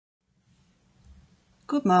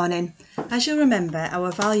Good morning. As you'll remember,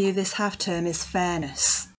 our value this half term is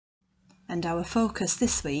fairness. And our focus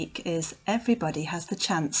this week is everybody has the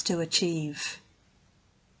chance to achieve.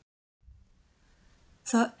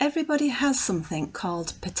 So everybody has something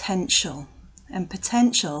called potential. And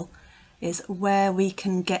potential is where we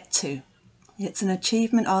can get to. It's an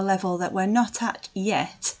achievement or level that we're not at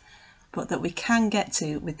yet, but that we can get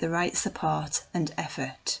to with the right support and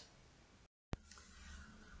effort.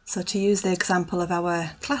 So to use the example of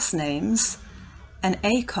our class names, an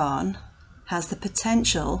acorn has the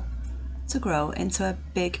potential to grow into a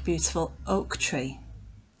big, beautiful oak tree.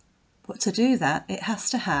 But to do that, it has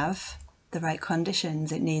to have the right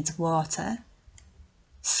conditions. It needs water,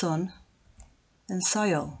 sun, and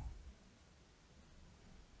soil.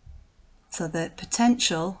 So the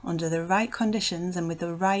potential, under the right conditions and with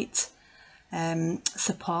the right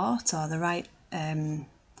support or the right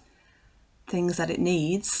things that it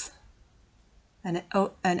needs, an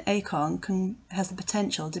acorn has the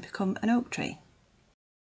potential to become an oak tree.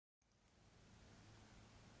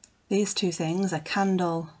 These two things, a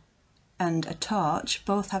candle and a torch,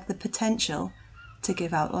 both have the potential to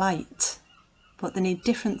give out light, but they need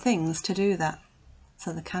different things to do that.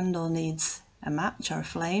 So the candle needs a match or a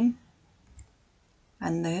flame,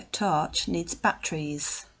 and the torch needs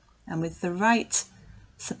batteries. And with the right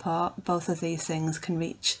support, both of these things can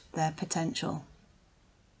reach their potential.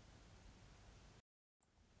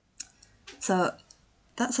 So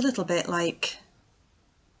that's a little bit like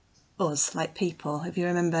us, like people. If you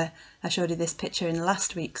remember, I showed you this picture in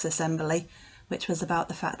last week's assembly, which was about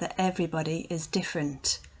the fact that everybody is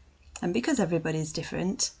different. And because everybody is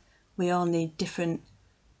different, we all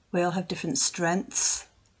have different strengths,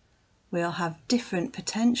 we all have different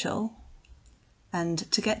potential,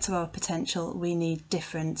 and to get to our potential we need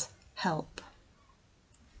different help.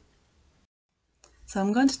 So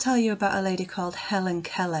I'm going to tell you about a lady called Helen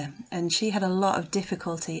Keller, and she had a lot of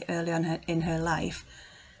difficulty early on in her life,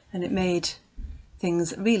 and it made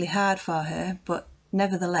things really hard for her, but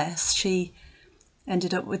nevertheless she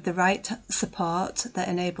ended up with the right support that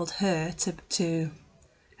enabled her to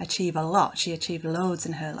achieve a lot. She achieved loads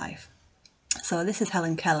in her life. So this is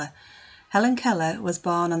Helen Keller. Helen Keller was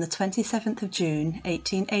born on the 27th of June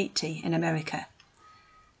 1880 in America.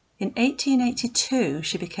 In 1882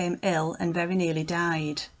 she became ill and very nearly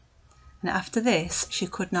died. And after this she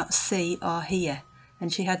could not see or hear,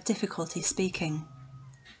 and she had difficulty speaking.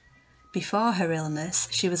 Before her illness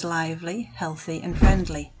she was lively, healthy and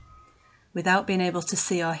friendly. Without being able to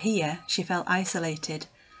see or hear, she felt isolated,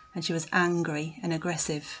 and she was angry and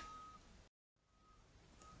aggressive.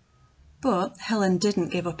 But Helen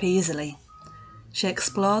didn't give up easily. She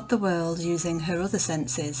explored the world using her other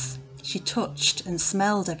senses. She touched and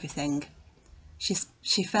smelled everything.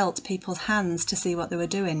 She felt people's hands to see what they were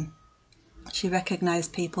doing. She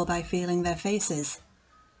recognised people by feeling their faces.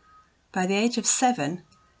 By the age of 7,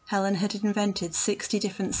 Helen had invented 60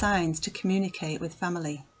 different signs to communicate with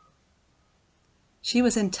family. She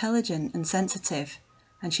was intelligent and sensitive,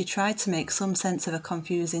 and she tried to make some sense of a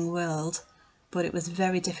confusing world, but it was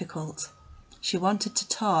very difficult. She wanted to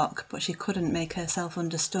talk, but she couldn't make herself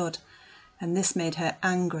understood, and this made her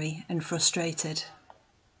angry and frustrated.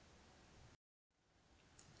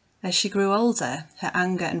 As she grew older, her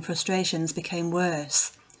anger and frustrations became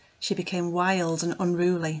worse. She became wild and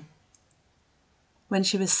unruly. When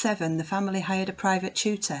she was 7, the family hired a private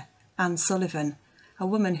tutor, Anne Sullivan, a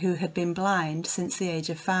woman who had been blind since the age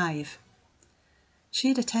of 5. She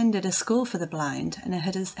had attended a school for the blind and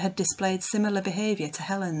had displayed similar behaviour to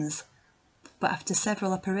Helen's, but after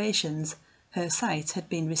several operations, her sight had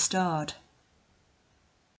been restored.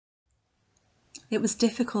 It was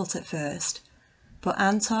difficult at first, but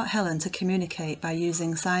Anne taught Helen to communicate by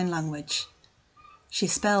using sign language. She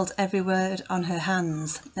spelled every word on her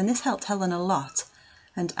hands, and this helped Helen a lot,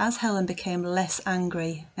 and as Helen became less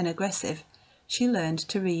angry and aggressive, she learned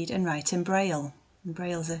to read and write in Braille.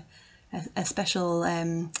 Braille's a special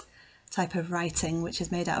type of writing which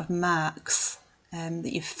is made out of marks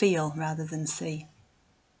that you feel rather than see.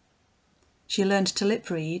 She learned to lip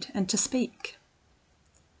read and to speak.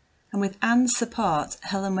 And with Anne's support,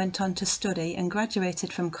 Helen went on to study and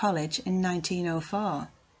graduated from college in 1904.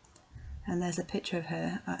 And there's a picture of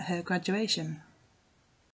her at her graduation.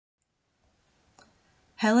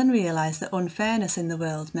 Helen realised that unfairness in the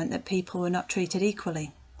world meant that people were not treated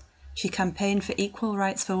equally. She campaigned for equal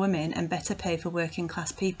rights for women and better pay for working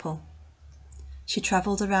class people. She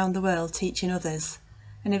travelled around the world teaching others,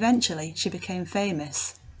 and eventually she became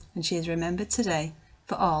famous, and she is remembered today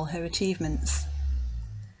for all her achievements.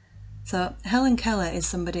 So Helen Keller is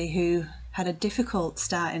somebody who had a difficult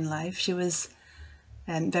start in life. She was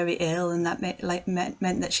very ill, and that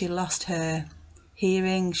meant that she lost her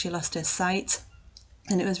hearing, she lost her sight,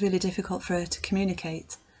 and it was really difficult for her to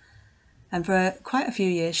communicate. And for quite a few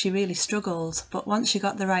years she really struggled, but once she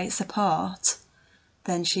got the right support,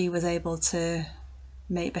 then she was able to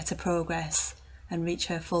make better progress and reach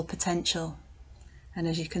her full potential. And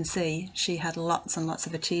as you can see, she had lots and lots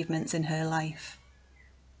of achievements in her life.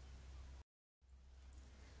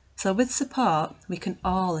 So with support, we can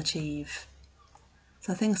all achieve.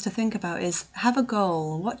 So things to think about is, have a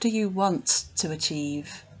goal. What do you want to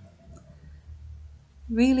achieve?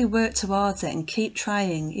 Really work towards it and keep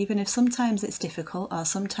trying, even if sometimes it's difficult or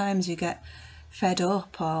sometimes you get fed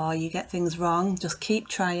up or you get things wrong. Just keep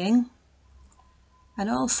trying. And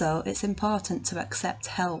also, it's important to accept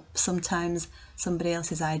help. Sometimes somebody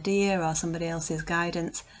else's idea or somebody else's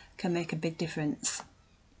guidance can make a big difference.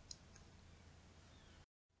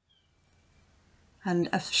 And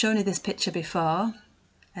I've shown you this picture before,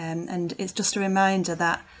 and it's just a reminder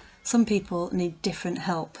that some people need different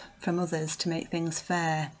help from others to make things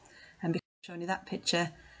fair. And because I've shown you that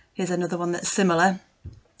picture, here's another one that's similar,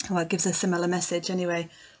 well, it gives a similar message anyway.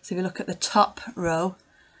 So if you look at the top row,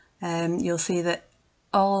 you'll see that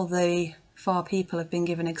all the 4 people have been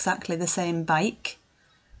given exactly the same bike,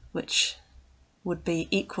 which would be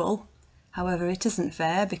equal. However, it isn't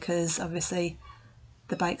fair because obviously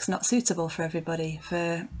the bike's not suitable for everybody.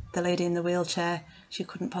 For the lady in the wheelchair, she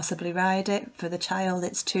couldn't possibly ride it. For the child,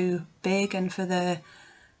 it's too big, and for the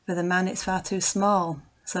man, it's far too small.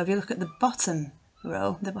 So if you look at the bottom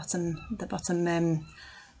row, the bottom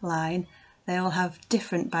line, they all have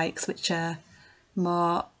different bikes which are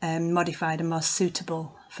more modified and more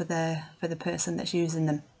suitable for the person that's using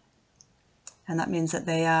them. And that means that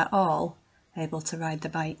they are all able to ride the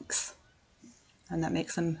bikes, and that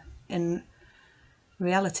makes them, in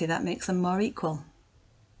reality, that makes them more equal.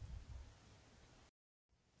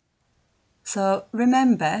 So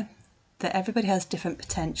remember that everybody has different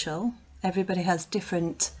potential, everybody has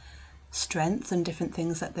different strengths and different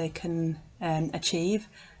things that they can achieve,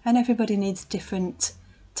 and everybody needs different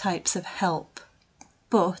types of help,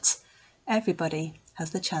 but everybody has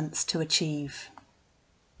the chance to achieve.